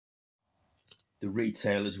The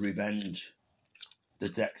retailer's revenge. The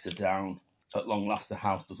decks are down. At long last the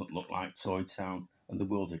house doesn't look like Toy Town, and the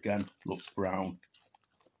world again looks brown.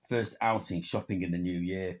 First outing shopping in the new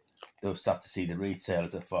year. Those sad to see the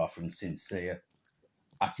retailers are far from sincere.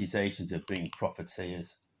 Accusations of being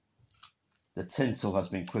profiteers. The tinsel has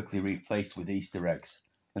been quickly replaced with Easter eggs,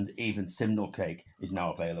 and even Simnel cake is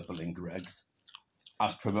now available in Greggs.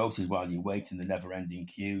 As promoted while you wait in the never-ending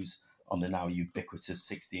queues on the now ubiquitous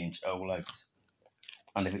 60-inch OLEDs.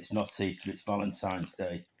 And if it's not Easter, it's Valentine's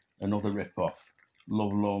Day. Another rip-off.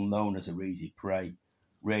 Lovelorn loners are easy prey.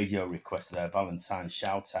 Radio requests their Valentine's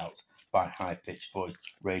shout-out by high-pitched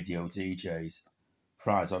voiced radio DJs.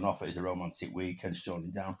 Prize on offer is a romantic weekend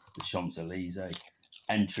strolling down the Champs-Elysees.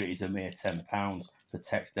 Entry is a mere £10 for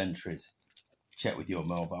text entries. Check with your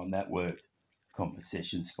mobile network.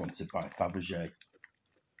 Competition sponsored by Fabergé.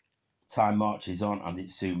 Time marches on and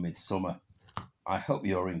it's soon midsummer. I hope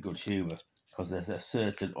you're in good humour, because there's a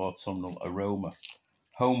certain autumnal aroma.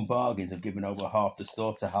 Home bargains have given over half the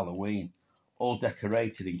store to Halloween, all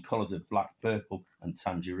decorated in colours of black, purple and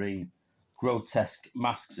tangerine. Grotesque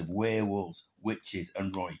masks of werewolves, witches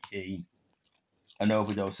and Roy Keane. An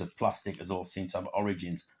overdose of plastic has all seemed to have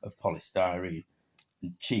origins of polystyrene,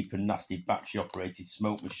 and cheap and nasty battery-operated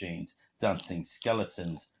smoke machines, dancing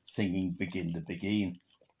skeletons, singing Begin the Begin.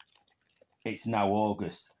 It's now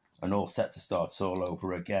August, and all set to start all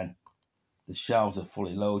over again. The shelves are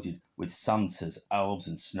fully loaded with Santas, elves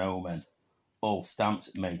and snowmen, all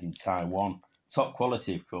stamped made in Taiwan. Top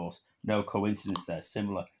quality, of course, no coincidence they're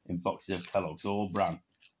similar in boxes of Kellogg's All-Bran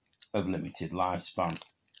of limited lifespan.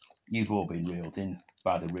 You've all been reeled in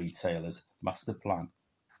by the retailer's master plan.